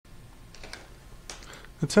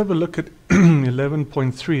Let's have a look at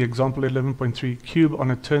 11.3, example 11.3, cube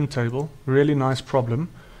on a turntable. Really nice problem.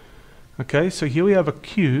 Okay, so here we have a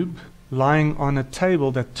cube lying on a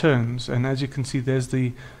table that turns, and as you can see, there's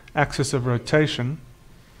the axis of rotation.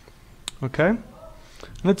 Okay, and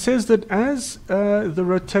it says that as the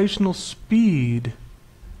rotational speed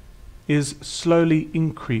is slowly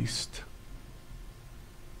increased,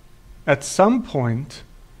 at some point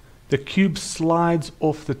the cube slides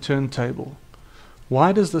off the turntable.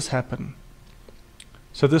 Why does this happen?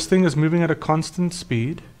 So this thing is moving at a constant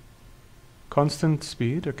speed,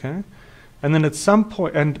 okay? And then at some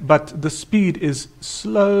point, but the speed is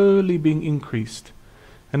slowly being increased.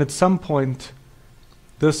 And at some point,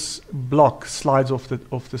 this block slides off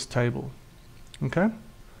this table, okay?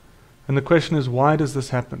 And the question is, why does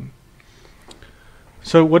this happen?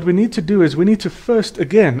 So what we need to do is we need to first,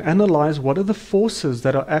 again, analyze what are the forces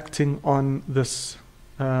that are acting on this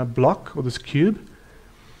block or this cube.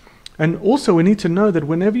 And also we need to know that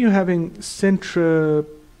whenever you're having circular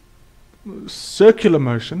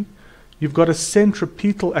motion, you've got a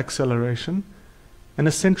centripetal acceleration and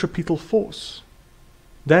a centripetal force.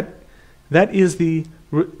 That is the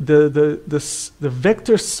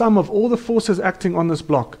vector sum of all the forces acting on this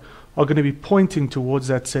block are going to be pointing towards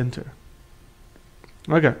that center.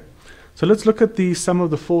 Okay, so let's look at the sum of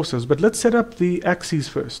the forces, but let's set up the axes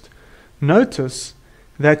first. Notice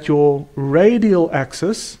that your radial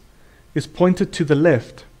axis is pointed to the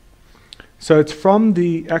left. So it's from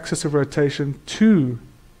the axis of rotation to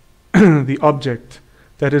the object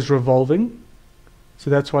that is revolving. So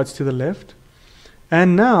that's why it's to the left.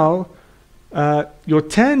 And now your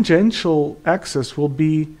tangential axis will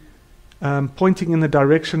be pointing in the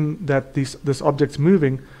direction that this object's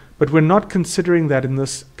moving, but we're not considering that in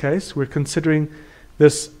this case. We're considering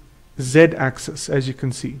this z-axis, as you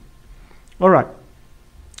can see. All right.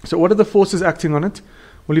 So what are the forces acting on it?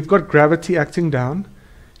 Well, you've got gravity acting down.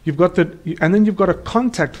 You've got and then you've got a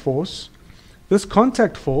contact force. This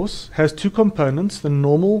contact force has two components: the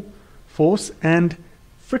normal force and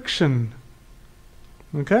friction.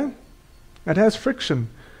 Okay, it has friction.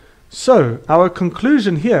 So our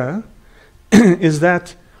conclusion here is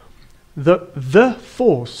that the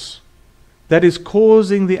force that is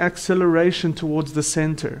causing the acceleration towards the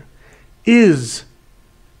center is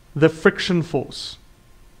the friction force.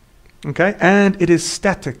 Okay, and it is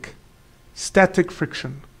static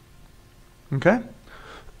friction. Okay,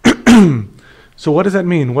 so what does that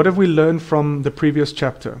mean? What have we learned from the previous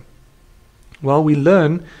chapter? Well, we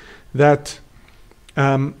learn that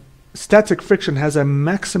static friction has a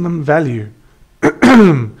maximum value.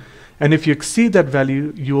 And if you exceed that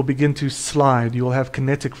value, you will begin to slide. You will have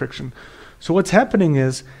kinetic friction. So what's happening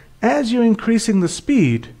is, as you're increasing the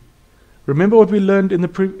speed, remember what we learned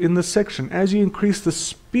in this section, as you increase the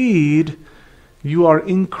speed, you are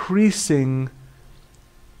increasing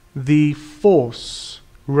the force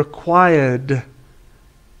required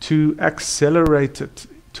to accelerate it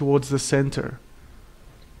towards the center.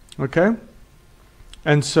 Okay?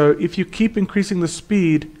 And so if you keep increasing the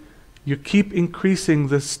speed, you keep increasing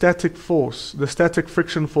the static force, the static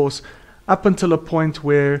friction force, up until a point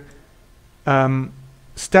where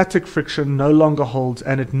static friction no longer holds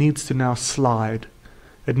and it needs to now slide.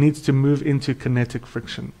 It needs to move into kinetic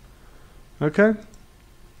friction. Okay?